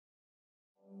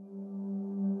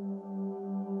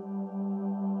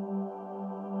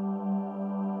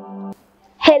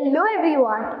Hello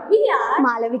everyone, We are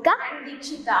Malavika. and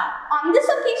Deekshitha. On this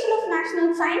occasion of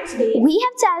National Science Day, We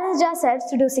have challenged ourselves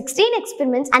to do 16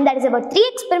 experiments, and that is about 3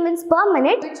 experiments per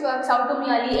minute. which works out to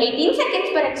merely 18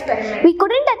 seconds per experiment. We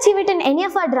couldn't achieve it in any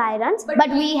of our dry runs, but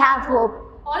we have hope.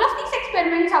 All of these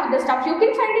experiments have the stuff you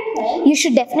can find at home. You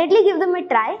should definitely give them a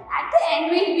try. At the end,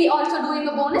 we'll be also doing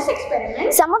a bonus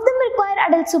experiment. Some of them require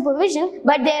adult supervision,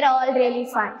 but they're all really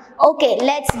fun. Okay,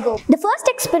 let's go. The first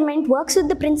experiment works with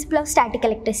the principle of static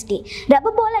electricity. Rub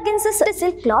a ball against the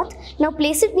silk cloth. Now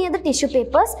place it near the tissue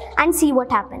papers and see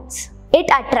what happens. It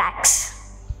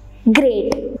attracts.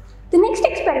 Great. The next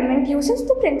experiment uses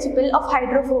the principle of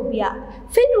hydrophobia.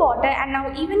 Fill water and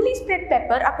now evenly spread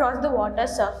pepper across the water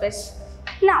surface.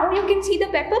 Now you can see the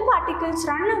pepper particles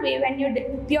run away when you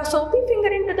dip your soapy finger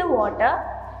into the water,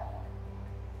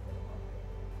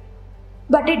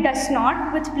 but it does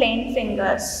not with plain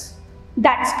fingers.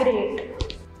 That's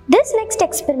great. This next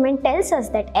experiment tells us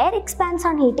that air expands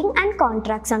on heating and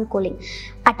contracts on cooling.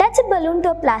 Attach a balloon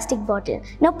to a plastic bottle.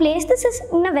 Now place this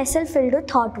in a vessel filled with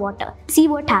hot water. See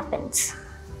what happens.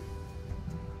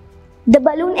 The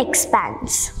balloon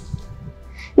expands.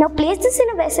 Now place this in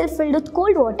a vessel filled with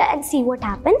cold water and see what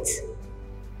happens.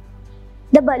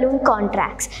 The balloon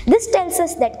contracts. This tells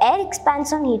us that air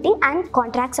expands on heating and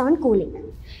contracts on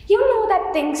cooling. You know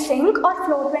that things sink or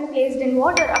float when placed in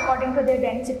water according to their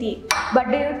density.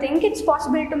 But do you think it's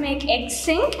possible to make eggs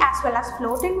sink as well as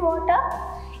float in water?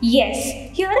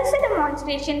 Yes. Here is a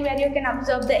demonstration where you can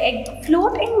observe the egg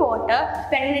float in water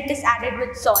when it is added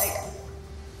with salt.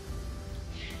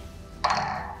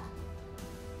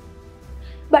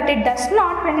 But it does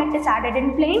not when it is added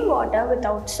in plain water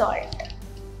without salt.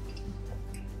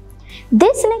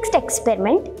 This next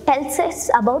experiment tells us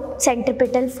about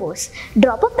centripetal force.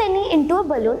 Drop a penny into a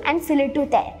balloon and fill it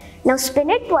with air. Now spin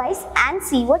it twice and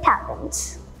see what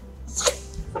happens.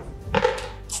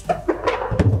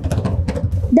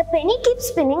 The penny keeps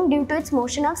spinning due to its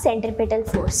motion of centripetal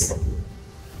force.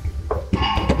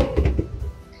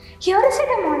 Here is a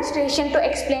demonstration to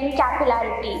explain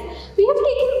capillarity. We have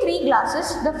taken 3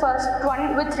 glasses, the first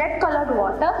one with red colored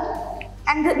water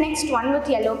and the next one with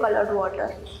yellow colored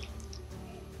water.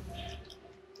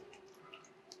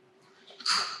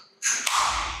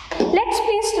 Let's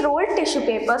place rolled tissue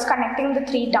papers connecting the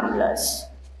 3 tumblers.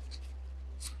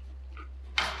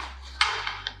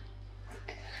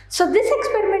 So this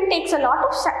experiment takes a lot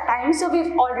of time, so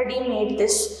we've already made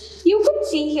this. You can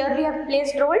see here we have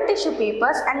placed rolled tissue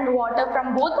papers and water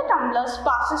from both the tumblers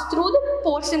passes through the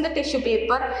pores in the tissue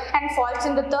paper and falls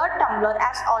in the 3rd tumbler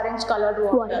as orange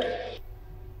colored water.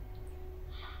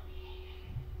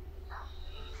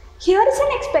 Here is an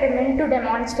experiment to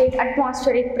demonstrate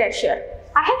atmospheric pressure.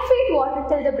 I have filled water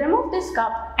till the brim of this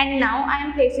cup and now I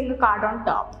am placing a card on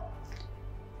top.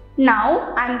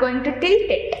 Now I am going to tilt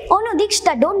it. Oh no,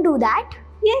 Deekshitha, don't do that.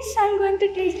 Yes, I am going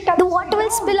to tilt it. The water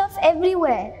will spill off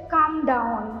everywhere. Calm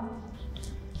down.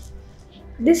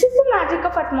 This is the magic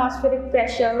of atmospheric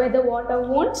pressure where the water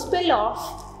won't spill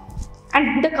off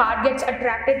and the card gets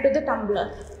attracted to the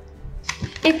tumbler.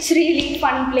 It's really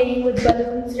fun playing with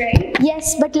balloons, right?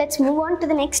 Yes, but let's move on to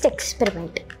the next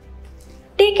experiment.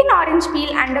 Take an orange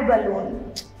peel and a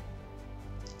balloon.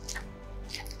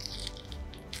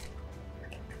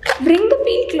 Bring the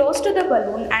peel close to the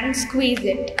balloon and squeeze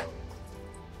it.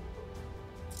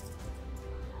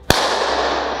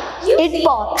 It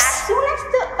pops. As soon as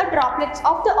the droplets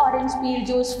of the orange peel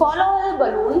juice fall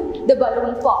over the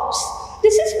balloon pops.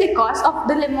 This is because of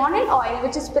the limonene oil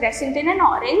which is present in an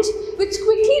orange, which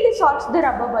quickly dissolves the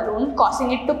rubber balloon,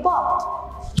 causing it to pop.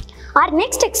 Our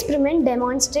next experiment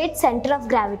demonstrates center of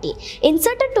gravity.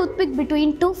 Insert a toothpick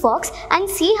between 2 forks and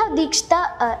see how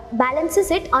Deekshitha balances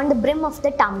it on the brim of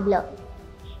the tumbler.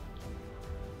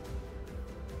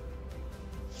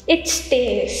 It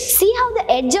stays. See how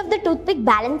the edge of the toothpick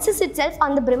balances itself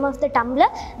on the brim of the tumbler?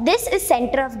 This is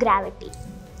center of gravity.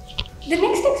 The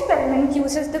next experiment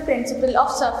uses the principle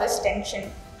of surface tension.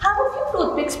 Have a few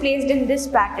toothpicks placed in this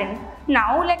pattern.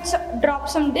 Now let's drop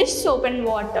some dish soap and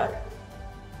water.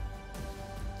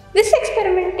 This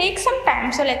experiment takes some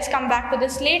time, so let's come back to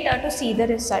this later to see the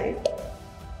result.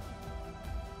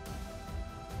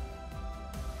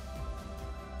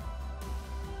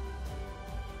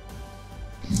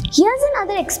 Here's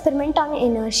another experiment on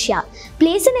inertia.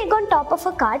 Place an egg on top of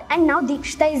a card and now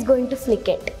Deekshitha is going to flick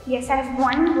it. Yes, I have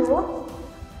one go.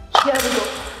 Here we go.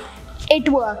 It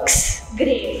works.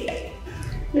 Great.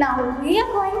 Now we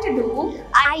are going to do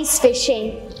ice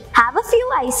fishing. Have a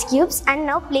few ice cubes and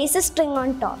now place a string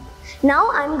on top. Now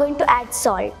I'm going to add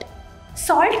salt.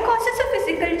 Salt causes a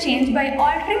physical change by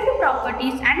altering the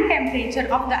properties and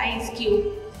temperature of the ice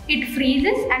cube. It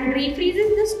freezes and refreezes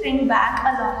the string back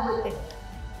along with it.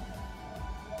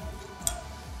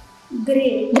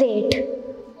 Great.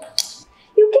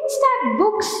 You can stack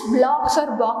books, blocks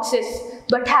or boxes,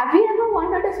 but have you ever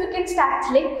wondered if you can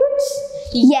stack liquids?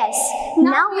 Yes,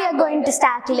 now we are going to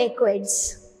stack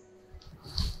liquids.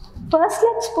 First,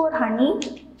 let's pour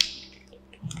honey.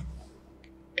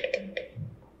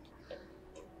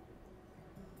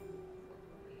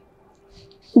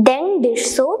 Then dish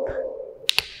soap.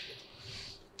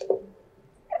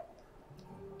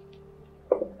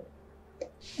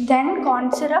 Then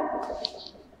corn syrup.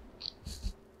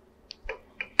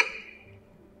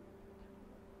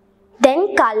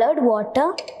 Then colored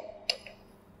water.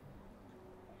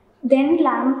 Then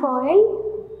lamp oil.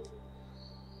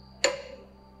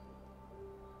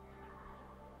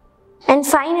 And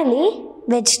finally,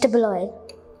 vegetable oil.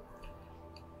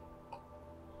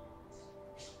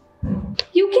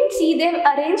 You can see they've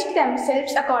arranged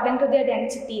themselves according to their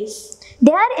densities.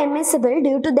 They are immiscible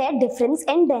due to their difference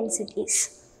in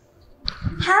densities.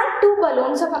 Hang two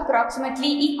balloons of approximately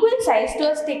equal size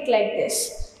to a stick like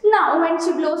this. Now, once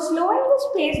you blow slow in the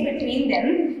space between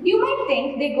them, you might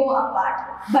think they go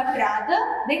apart, but rather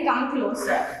they come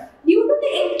closer. Due to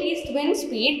the increased wind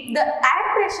speed, the air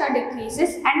pressure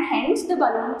decreases and hence the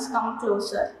balloons come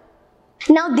closer.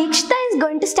 Now Deekshitha is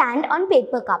going to stand on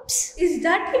paper cups. Is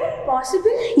that even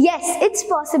possible? Yes, it's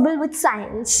possible with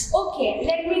science. Okay,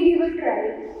 let me give a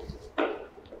try.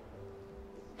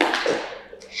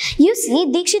 You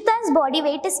see, Deekshitha's body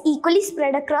weight is equally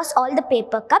spread across all the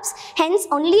paper cups. Hence,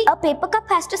 only a paper cup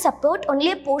has to support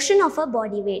only a portion of her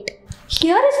body weight.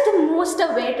 Here is the most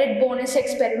awaited bonus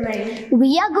experiment.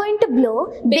 We are going to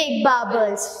blow big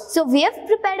bubbles. So we have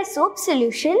prepared a soap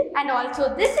solution. And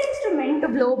also this instrument to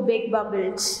blow big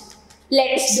bubbles.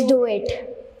 Let's do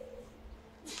it.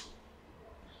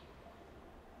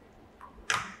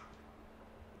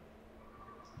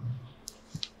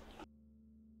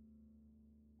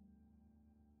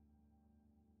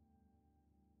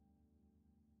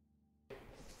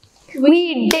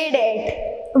 We did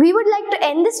it! We would like to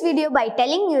end this video by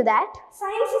telling you that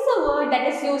science is a word that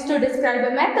is used to describe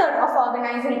a method of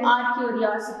organizing our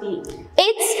curiosity.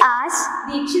 It's us,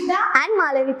 Deekshitha and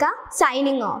Malavika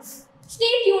signing off.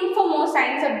 Stay tuned for more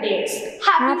science updates.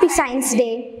 Happy Science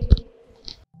Day!